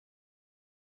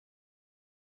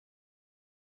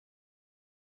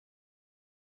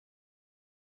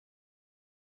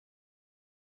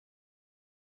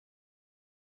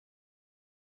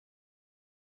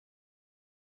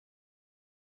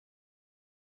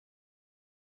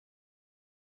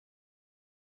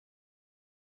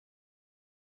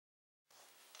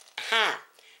Hi,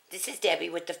 this is Debbie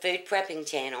with the Food Prepping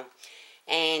channel,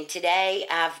 and today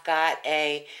I've got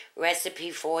a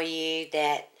recipe for you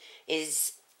that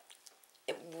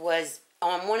was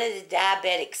on one of the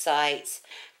diabetic sites.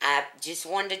 I just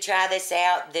wanted to try this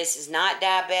out. This is not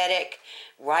diabetic,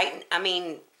 right? I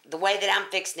mean, the way that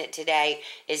I'm fixing it today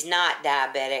is not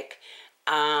diabetic,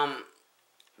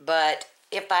 but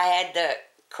if I had the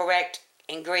correct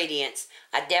ingredients,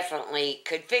 I definitely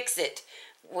could fix it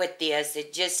with this.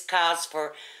 It just calls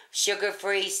for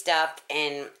sugar-free stuff,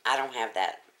 and I don't have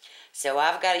that. So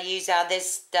I've got to use all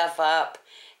this stuff up,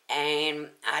 and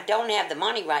I don't have the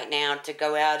money right now to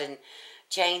go out and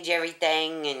change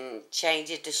everything and change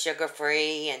it to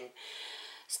sugar-free and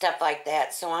stuff like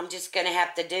that. So I'm just going to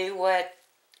have to do what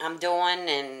I'm doing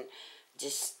and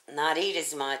just not eat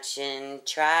as much and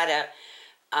try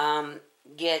to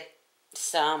get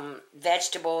some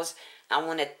vegetables. I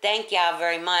want to thank y'all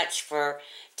very much for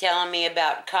telling me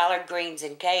about collard greens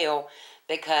and kale,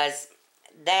 because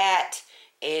that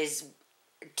is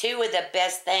two of the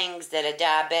best things that a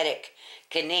diabetic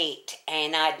can eat,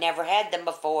 and I'd never had them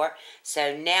before,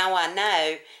 so now I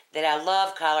know that I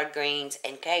love collard greens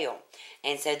and kale,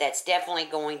 and so that's definitely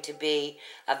going to be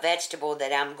a vegetable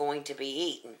that I'm going to be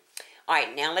eating.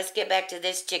 Alright, now let's get back to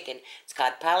this chicken. It's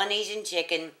called Polynesian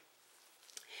chicken,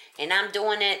 and I'm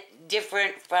doing it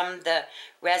different from the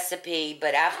recipe,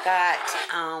 but I've got,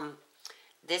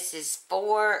 this is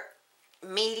 4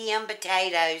 medium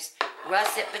potatoes,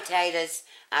 russet potatoes.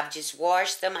 I've just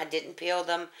washed them. I didn't peel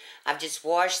them. I've just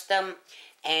washed them,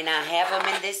 and I have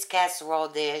them in this casserole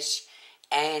dish,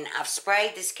 and I've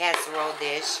sprayed this casserole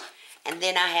dish, and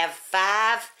then I have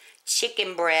 5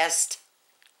 chicken breasts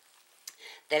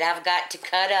that I've got to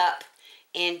cut up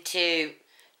into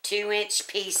 2-inch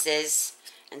pieces.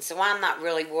 And so I'm not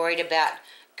really worried about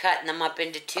cutting them up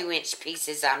into 2-inch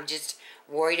pieces. I'm just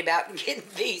worried about getting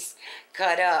these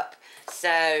cut up.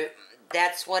 So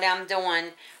that's what I'm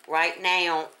doing right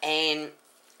now, and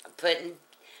putting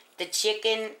the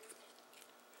chicken.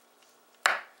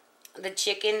 The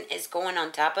chicken is going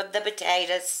on top of the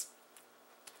potatoes.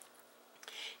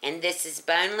 And this is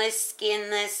boneless,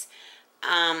 skinless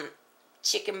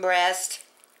chicken breast.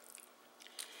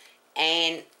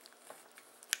 And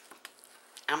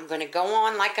I'm going to go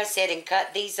on, like I said, and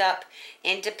cut these up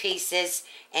into pieces,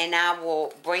 and I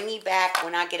will bring you back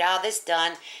when I get all this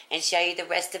done and show you the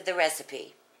rest of the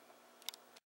recipe.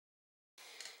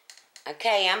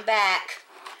 Okay, I'm back.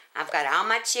 I've got all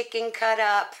my chicken cut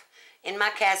up in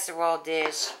my casserole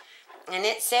dish, and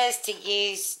it says to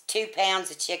use 2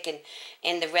 pounds of chicken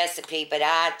in the recipe, but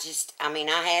I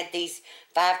had these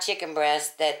 5 chicken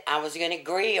breasts that I was going to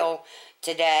grill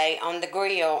today on the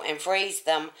grill and freeze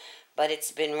them. But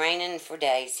it's been raining for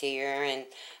days here, and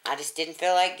I just didn't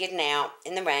feel like getting out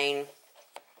in the rain.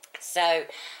 So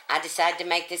I decided to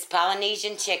make this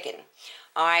Polynesian chicken.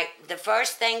 Alright, the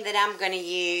first thing that I'm going to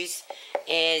use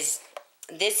is,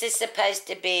 this is supposed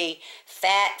to be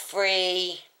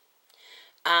fat-free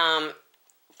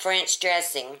French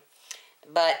dressing,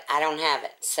 but I don't have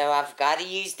it. So I've got to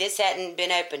use, this hadn't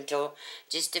been opened till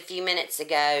just a few minutes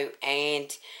ago,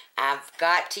 and I've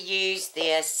got to use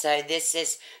this. So this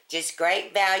is just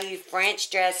great value French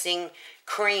dressing,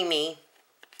 creamy.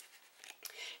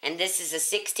 And this is a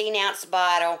 16-ounce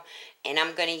bottle, and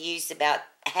I'm going to use about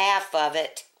half of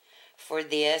it for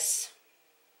this.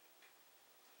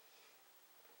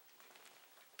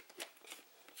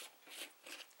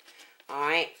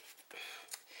 Alright.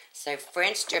 So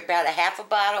about a half a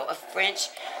bottle of French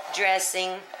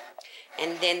dressing.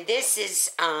 And then this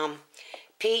is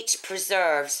peach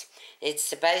preserves. It's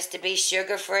supposed to be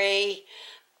sugar-free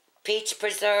peach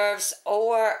preserves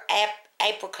or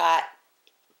apricot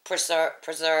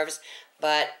preserves,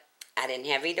 but I didn't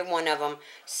have either one of them,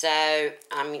 so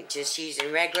I'm just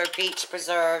using regular peach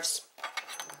preserves.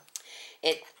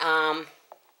 It's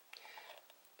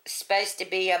supposed to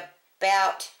be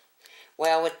about,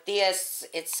 well, with this,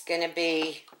 it's going to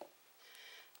be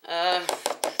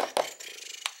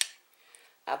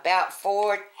about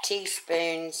 4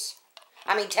 tablespoons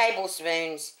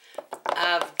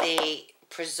of the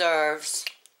preserves.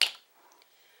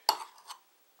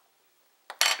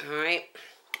 Alright.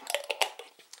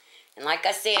 And like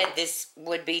I said, this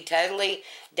would be totally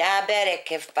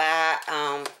diabetic if I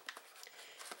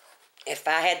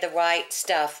had the right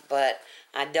stuff, but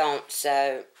I don't.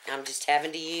 So I'm just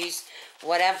having to use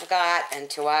what I've got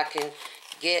until I can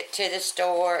get to the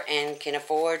store and can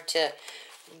afford to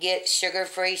get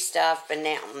sugar-free stuff. And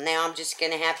now I'm just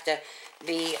going to have to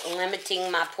be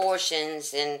limiting my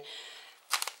portions and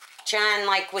trying,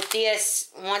 like with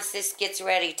this, once this gets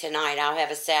ready tonight, I'll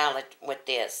have a salad with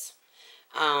this.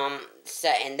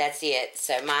 And that's it.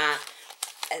 So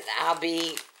I'll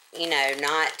be,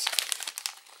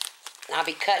 I'll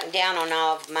be cutting down on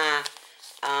all of my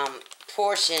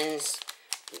portions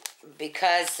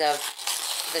because of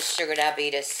the sugar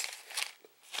diabetes.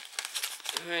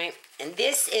 Alright, and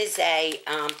this is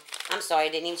I'm sorry, I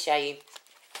didn't even show you.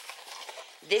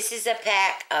 This is a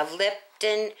pack of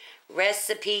Lipton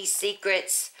Recipe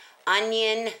Secrets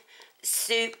onion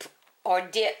soup or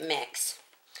dip mix.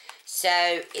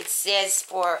 So it says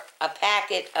for a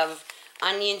packet of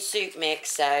onion soup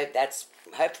mix, so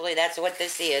hopefully that's what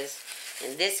this is.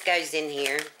 And this goes in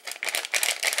here.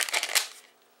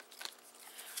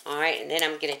 Alright, and then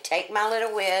I'm going to take my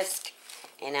little whisk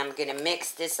and I'm going to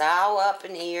mix this all up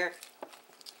in here.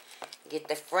 Get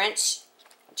the French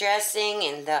dressing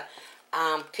and the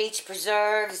peach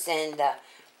preserves and the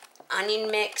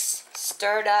onion mix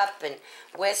stirred up and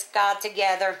whisked all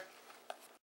together.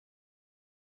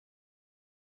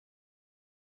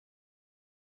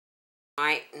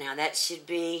 Alright, now that should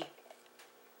be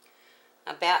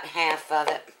about half of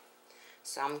it.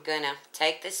 So I'm going to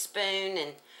take the spoon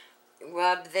and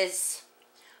rub this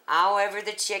all over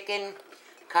the chicken,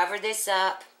 cover this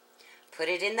up, put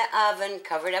it in the oven,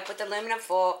 cover it up with aluminum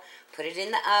foil, put it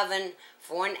in the oven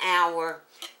for an hour,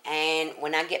 and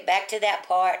when I get back to that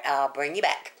part, I'll bring you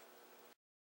back.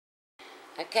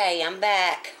 Okay, I'm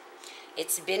back.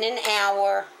 It's been an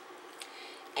hour,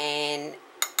 and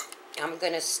I'm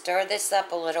going to stir this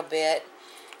up a little bit.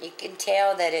 You can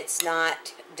tell that it's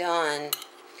not done.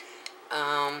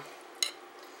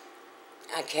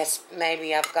 I guess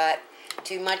maybe I've got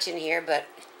too much in here, but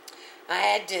I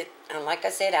had to, like I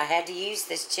said, I had to use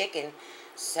this chicken.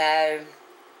 So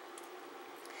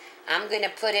I'm going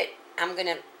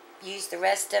to use the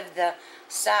rest of the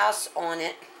sauce on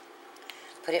it,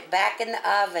 put it back in the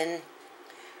oven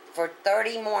for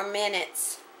 30 more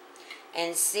minutes,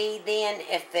 and see then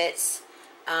if it's,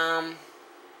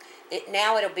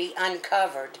 now it'll be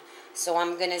uncovered. So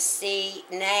I'm going to see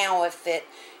now if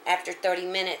after 30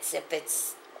 minutes, if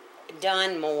it's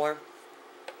done more.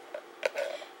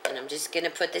 And I'm just going to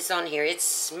put this on here. It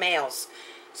smells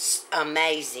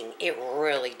amazing. It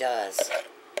really does.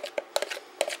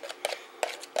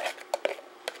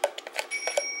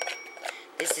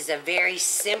 This is a very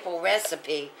simple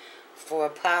recipe for a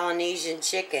Polynesian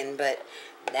chicken, but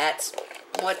that's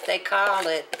what they call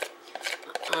it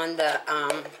on the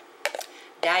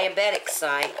Diabetic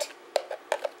site.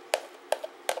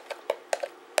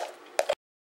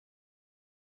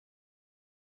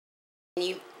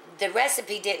 The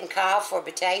recipe didn't call for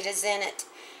potatoes in it.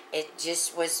 It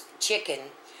just was chicken.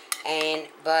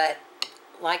 But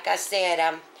like I said,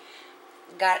 I've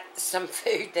got some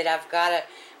food that I've got to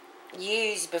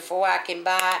use before I can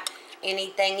buy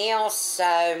anything else.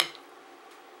 So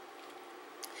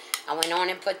I went on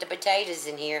and put the potatoes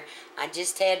in here. I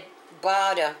just had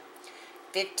bought a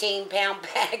 15-pound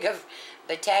bag of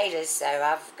potatoes, so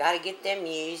I've got to get them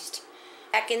used.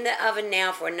 Back in the oven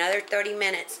now for another 30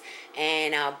 minutes,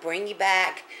 and I'll bring you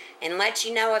back and let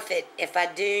you know if I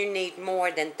do need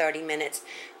more than 30 minutes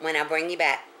when I bring you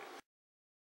back.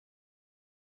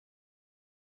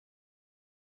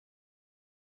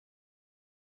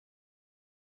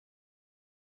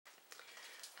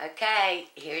 Okay,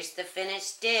 here's the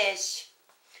finished dish.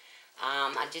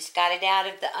 I just got it out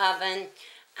of the oven.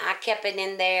 I kept it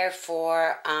in there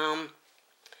for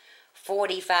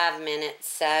 45 minutes,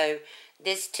 so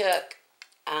this took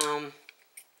an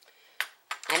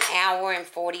hour and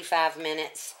 45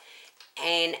 minutes,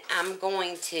 and I'm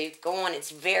going to go on. It's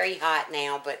very hot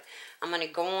now, but I'm going to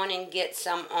go on and get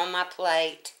some on my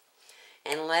plate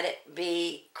and let it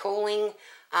be cooling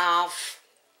off.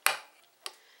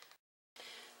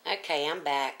 Okay, I'm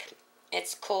back.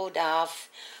 It's cooled off.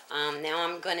 Now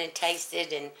I'm going to taste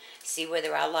it and see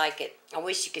whether I like it. I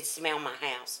wish you could smell my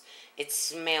house. It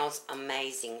smells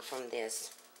amazing from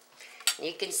this.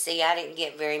 You can see I didn't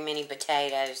get very many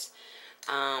potatoes.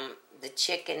 The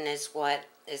chicken is what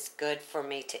is good for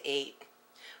me to eat.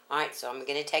 Alright, so I'm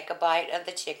going to take a bite of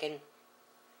the chicken.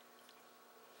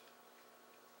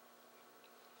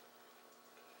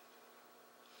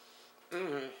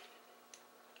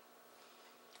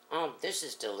 Oh, this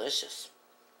is delicious.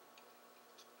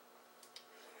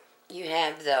 You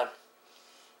have the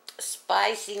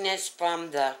spiciness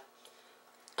from the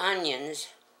onions,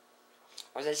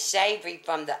 or the savory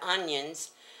from the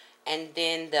onions, and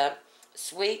then the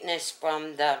sweetness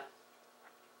from the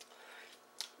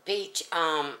peach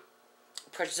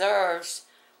preserves,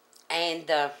 and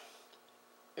the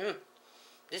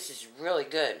this is really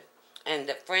good. And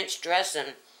the French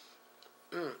dressing.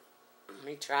 Let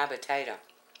me try a potato.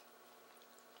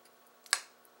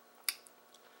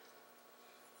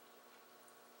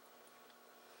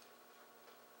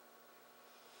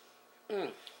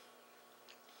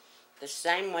 The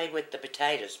same way with the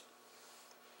potatoes.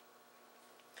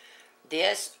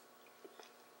 This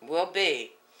will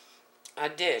be a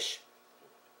dish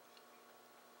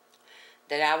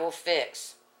that I will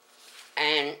fix.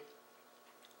 And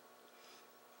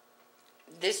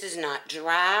this is not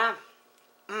dry.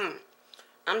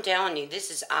 I'm telling you,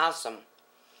 this is awesome.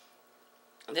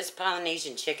 This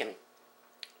Polynesian chicken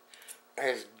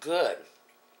is good.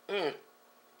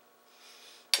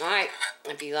 Alright,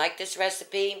 if you like this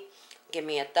recipe, give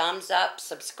me a thumbs up,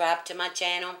 subscribe to my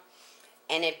channel,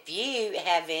 and if you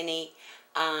have any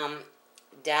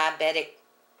diabetic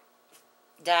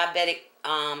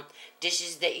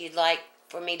dishes that you'd like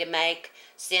for me to make,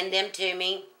 send them to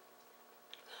me,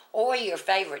 or your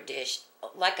favorite dish.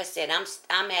 Like I said,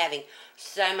 I'm having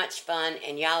so much fun,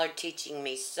 and y'all are teaching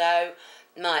me so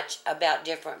much about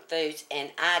different foods,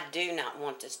 and I do not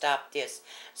want to stop this.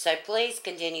 So please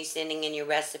continue sending in your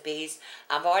recipes.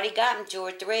 I've already gotten 2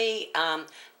 or 3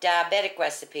 diabetic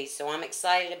recipes, so I'm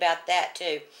excited about that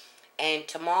too. And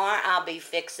tomorrow I'll be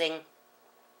fixing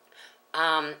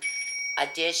a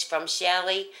dish from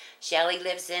Shelly. Shelly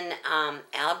lives in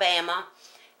Alabama,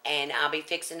 and I'll be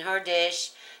fixing her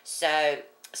dish. So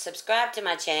subscribe to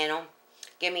my channel,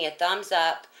 give me a thumbs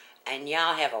up, and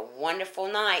y'all have a wonderful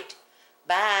night.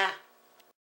 Bye.